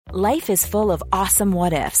Life is full of awesome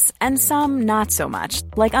what-ifs, and some not so much,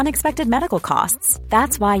 like unexpected medical costs.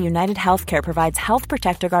 That's why United Healthcare provides Health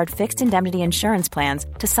Protector Guard fixed indemnity insurance plans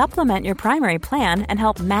to supplement your primary plan and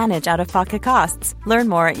help manage out-of-pocket costs. Learn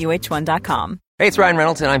more at UH1.com. Hey, it's Ryan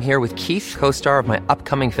Reynolds, and I'm here with Keith, co-star of my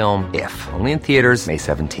upcoming film, If, only in theaters May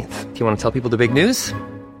 17th. Do you want to tell people the big news?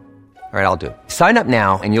 All right, I'll do it. Sign up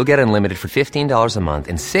now and you'll get unlimited for $15 a month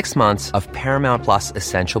and 6 months of Paramount Plus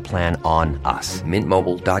Essential Plan on us.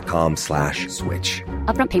 MintMobile.com/switch.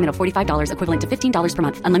 Upfront payment of $45 equivalent to $15 per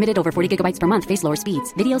month. Unlimited over 40 gigabytes per month. Face lower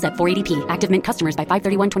speeds. Videos at 480p. Active Mint customers by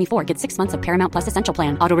 531.24 get 6 months of Paramount Plus Essential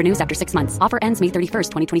Plan. Auto renews after 6 months. Offer ends May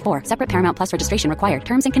 31st, 2024. Separate Paramount Plus registration required.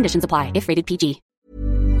 Terms and conditions apply if rated PG.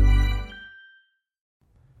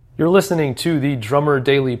 You're listening to the Drummer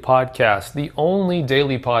Daily Podcast, the only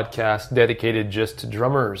daily podcast dedicated just to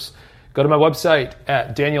drummers. Go to my website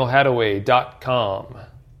at danielhadaway.com.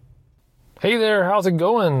 Hey there, how's it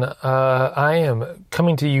going? I am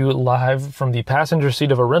coming to you live from the passenger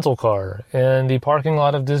seat of a rental car in the parking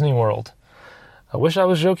lot of Disney World. I wish I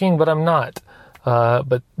was joking, but I'm not.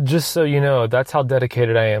 But just so you know, that's how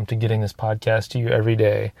dedicated I am to getting this podcast to you every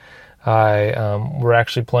day. We're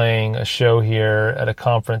actually playing a show here at a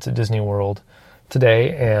conference at Disney World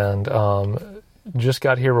today, and just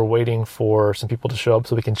got here. We're waiting for some people to show up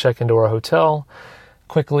so we can check into our hotel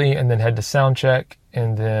quickly and then head to sound check,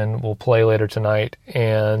 and then we'll play later tonight.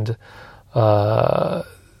 And so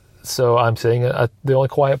I'm sitting at the only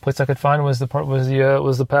quiet place I could find was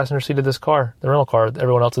the passenger seat of this car, the rental car.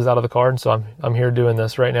 Everyone else is out of the car, and so I'm here doing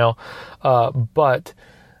this right now. But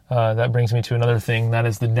that brings me to another thing. That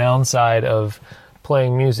is the downside of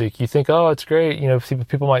playing music. You think, oh, it's great. You know,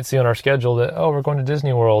 people might see on our schedule that, oh, we're going to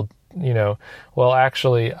Disney World. You know, well,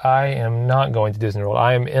 actually, I am not going to Disney World.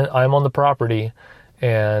 I'm on the property,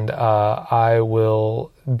 and I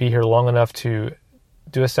will be here long enough to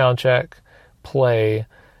do a sound check, play,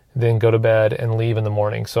 then go to bed and leave in the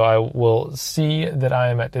morning. So I will see that I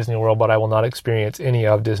am at Disney World, but I will not experience any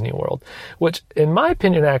of Disney World, which in my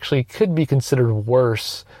opinion actually could be considered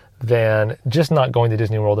worse than just not going to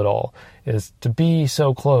Disney World at all, is to be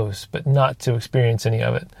so close but not to experience any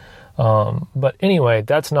of it. But anyway,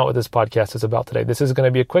 that's not what this podcast is about today. This is going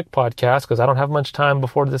to be a quick podcast because I don't have much time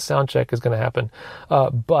before this sound check is going to happen.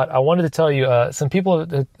 But I wanted to tell you, some people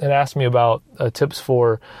had asked me about tips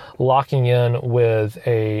for locking in with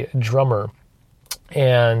a drummer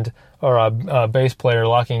or a bass player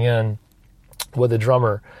locking in with a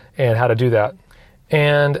drummer and how to do that.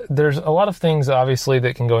 And there's a lot of things, obviously,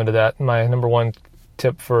 that can go into that. My number one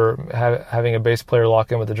tip for having a bass player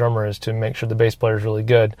lock in with the drummer is to make sure the bass player is really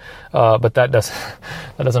good. But that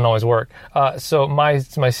doesn't always work. So my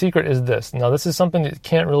secret is this. Now, this is something that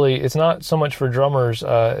it's not so much for drummers,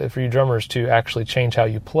 for you drummers to actually change how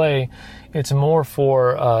you play. It's more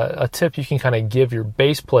for a tip you can kind of give your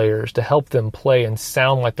bass players to help them play and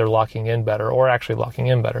sound like they're locking in better, or actually locking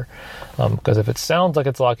in better. Because if it sounds like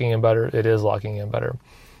it's locking in better, it is locking in better.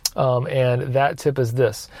 And that tip is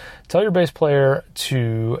this. Tell your bass player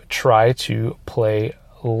to try to play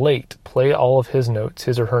late. Play all of his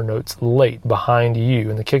or her notes late behind you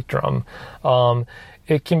in the kick drum.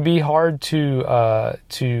 It can be hard to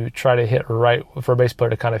try to hit right, for a bass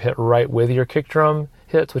player to kind of hit right with your kick drum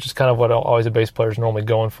hits, which is kind of what always a bass player is normally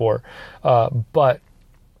going for. But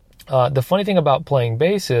the funny thing about playing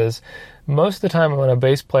bass is most of the time when a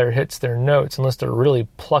bass player hits their notes, unless they're really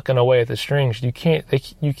plucking away at the strings, you can't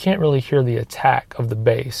really hear the attack of the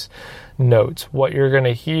bass notes. What you're going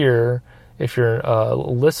to hear, if you're a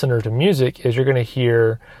listener to music, is you're going to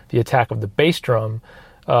hear the attack of the bass drum,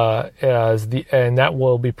 and that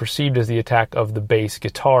will be perceived as the attack of the bass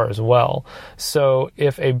guitar as well. So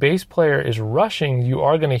if a bass player is rushing, you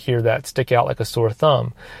are going to hear that stick out like a sore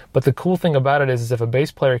thumb. But the cool thing about it is if a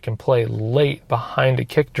bass player can play late behind a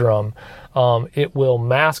kick drum, it will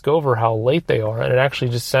mask over how late they are, and it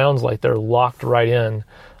actually just sounds like they're locked right in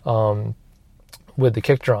with the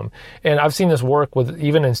kick drum. And I've seen this work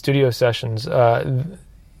even in studio sessions.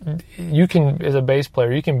 You can, as a bass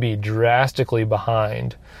player, you can be drastically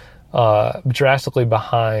behind a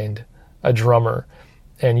drummer,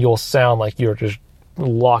 and you'll sound like you're just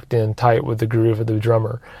locked in tight with the groove of the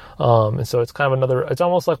drummer. And so it's kind of it's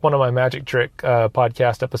almost like one of my Magic Trick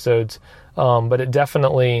podcast episodes. But it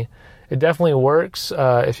definitely works.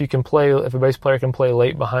 If a bass player can play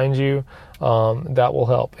late behind you, that will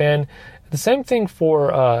help. And the same thing for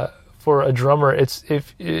a drummer.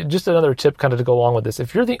 Just another tip kind of to go along with this.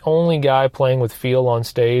 If you're the only guy playing with feel on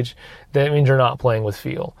stage, that means you're not playing with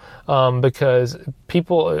feel. Because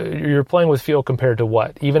you're playing with feel compared to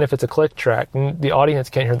what? Even if it's a click track, the audience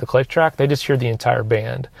can't hear the click track, they just hear the entire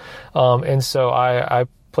band. And so I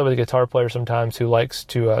play with a guitar player sometimes who likes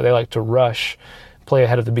to, they like to rush, play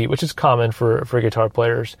ahead of the beat, which is common for guitar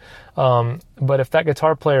players. But if that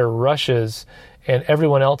guitar player rushes and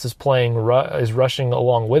everyone else is playing, is rushing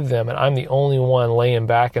along with them, and I'm the only one laying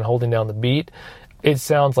back and holding down the beat, it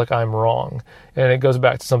sounds like I'm wrong. And it goes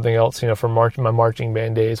back to something else, from my marching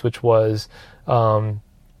band days, which was,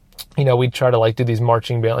 we'd try to like do these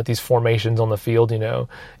marching band, like these formations on the field,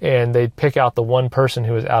 and they'd pick out the one person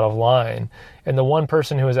who was out of line. And the one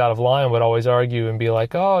person who was out of line would always argue and be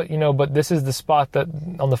like, but this is the spot that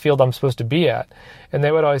on the field I'm supposed to be at. And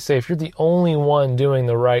they would always say, if you're the only one doing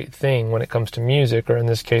the right thing when it comes to music, or in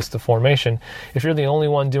this case, the formation, if you're the only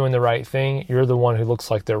one doing the right thing, you're the one who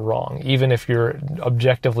looks like they're wrong, even if you're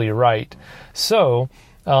objectively right. So,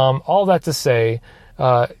 all that to say,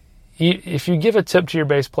 if you give a tip to your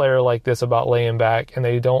bass player like this about laying back and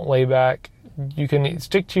they don't lay back, you can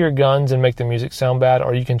stick to your guns and make the music sound bad,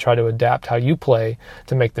 or you can try to adapt how you play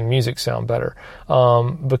to make the music sound better.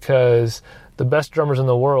 Because the best drummers in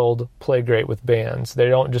the world play great with bands. They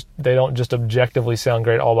don't just objectively sound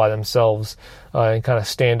great all by themselves and kind of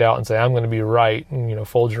stand out and say, I'm going to be right, and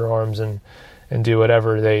fold your arms and do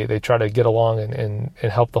whatever. They try to get along and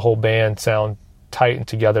help the whole band sound tight and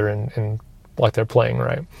together and like they're playing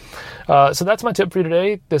right. So that's my tip for you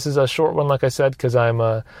today. This is a short one, like I said, because I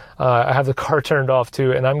have the car turned off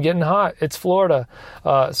too, and I'm getting hot. It's Florida.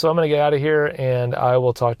 So I'm going to get out of here, and I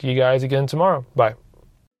will talk to you guys again tomorrow. Bye.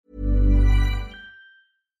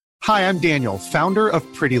 Hi, I'm Daniel, founder of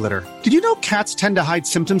Pretty Litter. Did you know cats tend to hide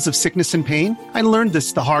symptoms of sickness and pain? I learned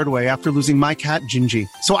this the hard way after losing my cat, Gingy.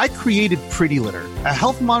 So I created Pretty Litter, a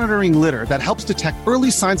health monitoring litter that helps detect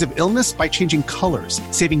early signs of illness by changing colors,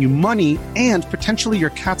 saving you money and potentially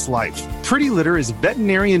your cat's life. Pretty Litter is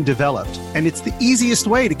veterinarian developed, and it's the easiest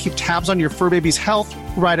way to keep tabs on your fur baby's health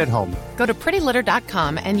right at home. Go to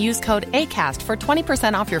prettylitter.com and use code ACAST for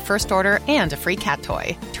 20% off your first order and a free cat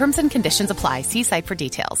toy. Terms and conditions apply. See site for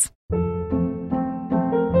details.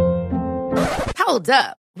 Hold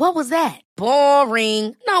up. What was that?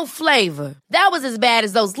 Boring. No flavor. That was as bad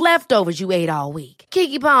as those leftovers you ate all week.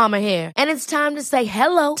 Keke Palmer here, and it's time to say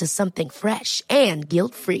hello to something fresh and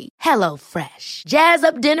guilt-free. Hello Fresh. Jazz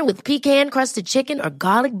up dinner with pecan-crusted chicken or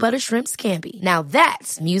garlic butter shrimp scampi. Now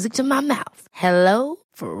that's music to my mouth. Hello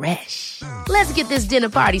Fresh. Let's get this dinner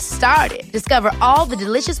party started. Discover all the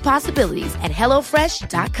delicious possibilities at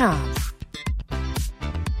HelloFresh.com.